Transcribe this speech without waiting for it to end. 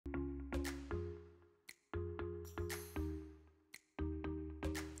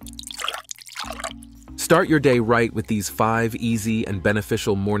Start your day right with these 5 easy and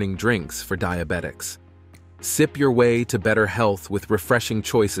beneficial morning drinks for diabetics. Sip your way to better health with refreshing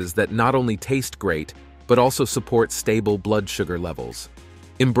choices that not only taste great, but also support stable blood sugar levels.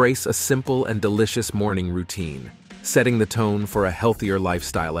 Embrace a simple and delicious morning routine, setting the tone for a healthier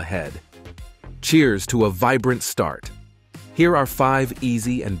lifestyle ahead. Cheers to a vibrant start. Here are 5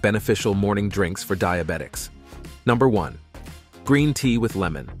 easy and beneficial morning drinks for diabetics. Number 1. Green tea with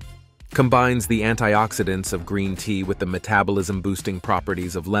lemon. Combines the antioxidants of green tea with the metabolism-boosting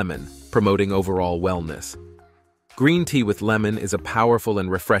properties of lemon, promoting overall wellness. Green tea with lemon is a powerful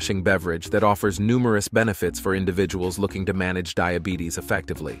and refreshing beverage that offers numerous benefits for individuals looking to manage diabetes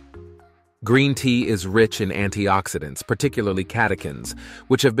effectively. Green tea is rich in antioxidants, particularly catechins,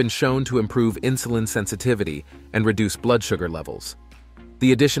 which have been shown to improve insulin sensitivity and reduce blood sugar levels.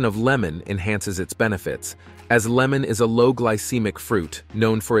 The addition of lemon enhances its benefits, as lemon is a low-glycemic fruit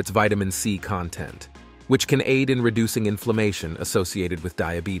known for its vitamin C content, which can aid in reducing inflammation associated with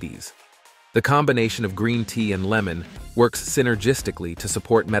diabetes. The combination of green tea and lemon works synergistically to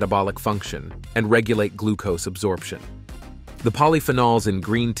support metabolic function and regulate glucose absorption. The polyphenols in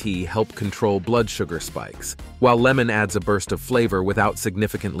green tea help control blood sugar spikes, while lemon adds a burst of flavor without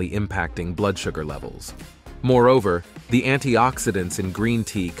significantly impacting blood sugar levels. Moreover, the antioxidants in green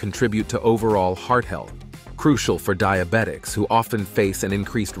tea contribute to overall heart health, crucial for diabetics who often face an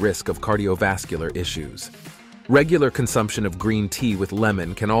increased risk of cardiovascular issues. Regular consumption of green tea with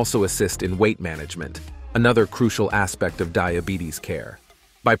lemon can also assist in weight management, another crucial aspect of diabetes care.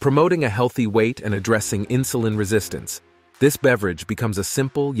 By promoting a healthy weight and addressing insulin resistance, this beverage becomes a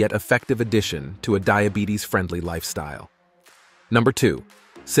simple yet effective addition to a diabetes-friendly lifestyle. Number 2.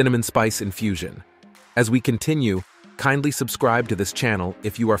 Cinnamon Spice Infusion. As we continue, kindly subscribe to this channel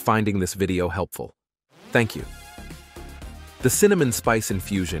if you are finding this video helpful. Thank you. The cinnamon spice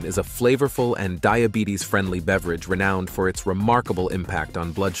infusion is a flavorful and diabetes-friendly beverage renowned for its remarkable impact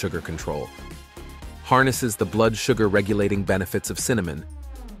on blood sugar control. Harnesses the blood sugar regulating benefits of cinnamon,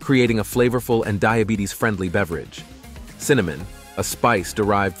 creating a flavorful and diabetes-friendly beverage. Cinnamon, a spice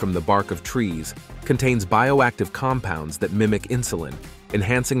derived from the bark of trees, contains bioactive compounds that mimic insulin,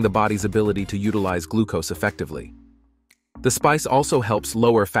 enhancing the body's ability to utilize glucose effectively. The spice also helps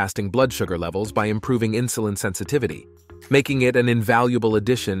lower fasting blood sugar levels by improving insulin sensitivity, making it an invaluable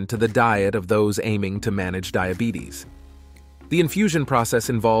addition to the diet of those aiming to manage diabetes. The infusion process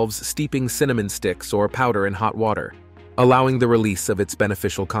involves steeping cinnamon sticks or powder in hot water, allowing the release of its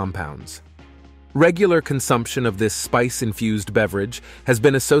beneficial compounds. Regular consumption of this spice-infused beverage has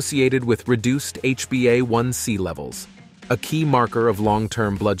been associated with reduced HbA1c levels, a key marker of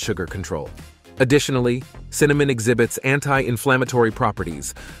long-term blood sugar control. Additionally, cinnamon exhibits anti-inflammatory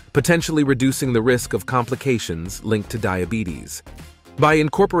properties, potentially reducing the risk of complications linked to diabetes. By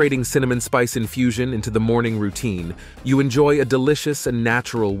incorporating cinnamon spice infusion into the morning routine, you enjoy a delicious and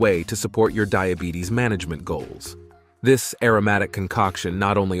natural way to support your diabetes management goals. This aromatic concoction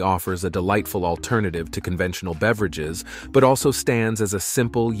not only offers a delightful alternative to conventional beverages, but also stands as a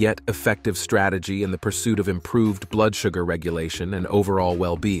simple yet effective strategy in the pursuit of improved blood sugar regulation and overall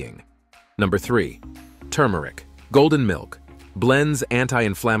well-being. Number 3. Turmeric. Golden milk. Blends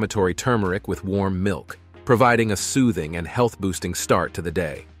anti-inflammatory turmeric with warm milk, providing a soothing and health-boosting start to the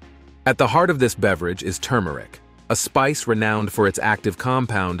day. At the heart of this beverage is turmeric, a spice renowned for its active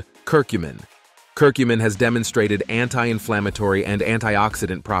compound, curcumin. Curcumin has demonstrated anti-inflammatory and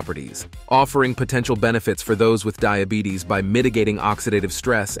antioxidant properties, offering potential benefits for those with diabetes by mitigating oxidative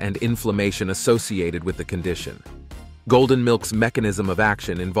stress and inflammation associated with the condition. Golden milk's mechanism of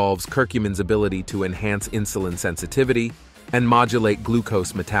action involves curcumin's ability to enhance insulin sensitivity and modulate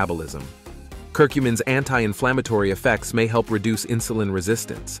glucose metabolism. Curcumin's anti-inflammatory effects may help reduce insulin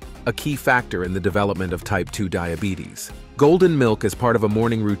resistance, a key factor in the development of type 2 diabetes. Golden milk as part of a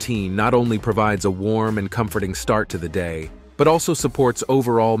morning routine not only provides a warm and comforting start to the day, but also supports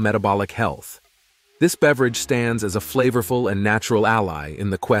overall metabolic health. This beverage stands as a flavorful and natural ally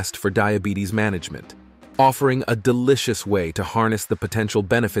in the quest for diabetes management, offering a delicious way to harness the potential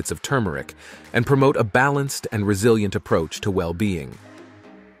benefits of turmeric and promote a balanced and resilient approach to well-being.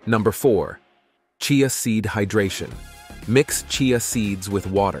 Number 4. Chia seed hydration. Mix chia seeds with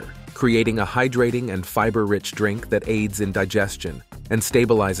water, creating a hydrating and fiber-rich drink that aids in digestion and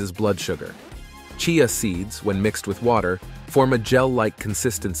stabilizes blood sugar. Chia seeds, when mixed with water, form a gel-like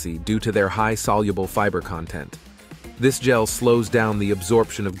consistency due to their high soluble fiber content. This gel slows down the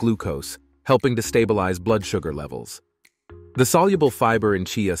absorption of glucose, helping to stabilize blood sugar levels. The soluble fiber in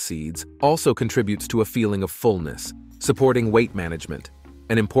chia seeds also contributes to a feeling of fullness, supporting weight management,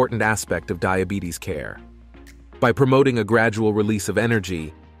 an important aspect of diabetes care. By promoting a gradual release of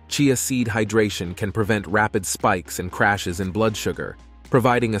energy, chia seed hydration can prevent rapid spikes and crashes in blood sugar,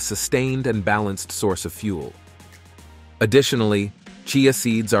 providing a sustained and balanced source of fuel. Additionally, chia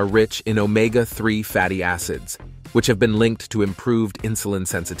seeds are rich in omega-3 fatty acids, which have been linked to improved insulin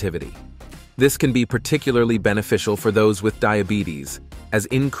sensitivity. This can be particularly beneficial for those with diabetes, as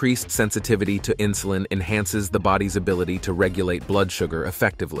increased sensitivity to insulin enhances the body's ability to regulate blood sugar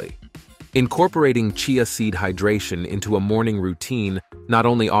effectively. Incorporating chia seed hydration into a morning routine not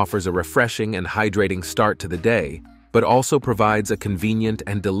only offers a refreshing and hydrating start to the day, but also provides a convenient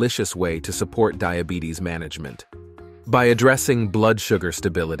and delicious way to support diabetes management. By addressing blood sugar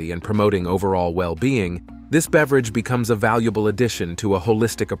stability and promoting overall well-being, this beverage becomes a valuable addition to a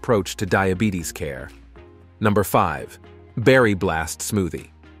holistic approach to diabetes care. Number 5. Berry Blast Smoothie.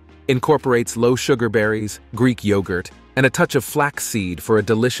 Incorporates low-sugar berries, Greek yogurt, and a touch of flaxseed for a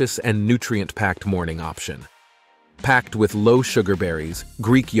delicious and nutrient-packed morning option. Packed with low-sugar berries,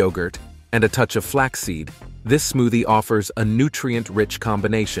 Greek yogurt, and a touch of flaxseed, this smoothie offers a nutrient-rich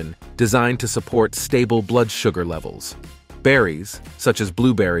combination designed to support stable blood sugar levels. Berries, such as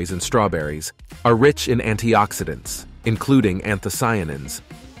blueberries and strawberries, are rich in antioxidants, including anthocyanins,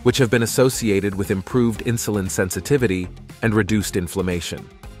 which have been associated with improved insulin sensitivity and reduced inflammation.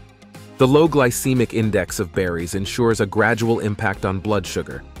 The low glycemic index of berries ensures a gradual impact on blood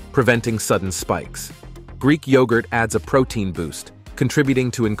sugar, preventing sudden spikes. Greek yogurt adds a protein boost,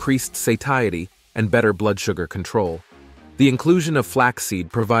 contributing to increased satiety and better blood sugar control. The inclusion of flaxseed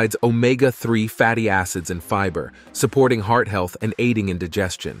provides omega-3 fatty acids and fiber, supporting heart health and aiding in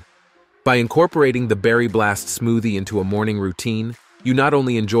digestion. By incorporating the Berry Blast smoothie into a morning routine, you not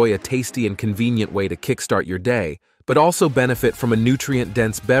only enjoy a tasty and convenient way to kickstart your day, but also benefit from a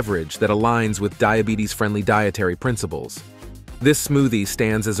nutrient-dense beverage that aligns with diabetes-friendly dietary principles. This smoothie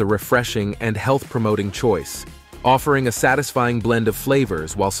stands as a refreshing and health-promoting choice, offering a satisfying blend of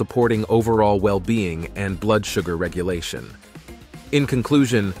flavors while supporting overall well-being and blood sugar regulation. In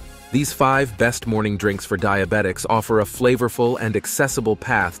conclusion, these 5 best morning drinks for diabetics offer a flavorful and accessible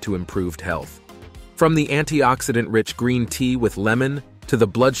path to improved health. From the antioxidant-rich green tea with lemon to the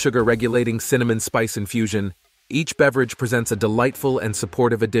blood sugar-regulating cinnamon spice infusion, each beverage presents a delightful and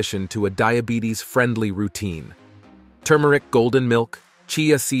supportive addition to a diabetes-friendly routine. Turmeric golden milk,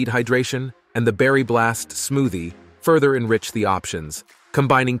 chia seed hydration, and the Berry Blast smoothie further enrich the options,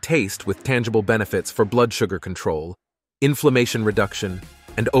 combining taste with tangible benefits for blood sugar control, inflammation reduction,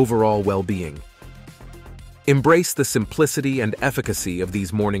 and overall well-being. Embrace the simplicity and efficacy of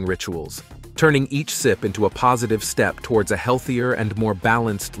these morning rituals, turning each sip into a positive step towards a healthier and more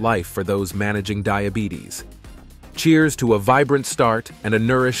balanced life for those managing diabetes. Cheers to a vibrant start and a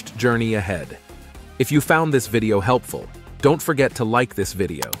nourished journey ahead. If you found this video helpful, don't forget to like this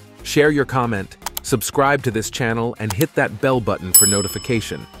video, share your comment, subscribe to this channel, and hit that bell button for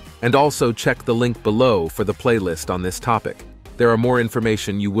notification. And also check the link below for the playlist on this topic. There are more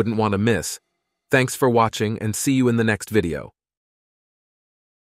information you wouldn't want to miss. Thanks for watching and see you in the next video.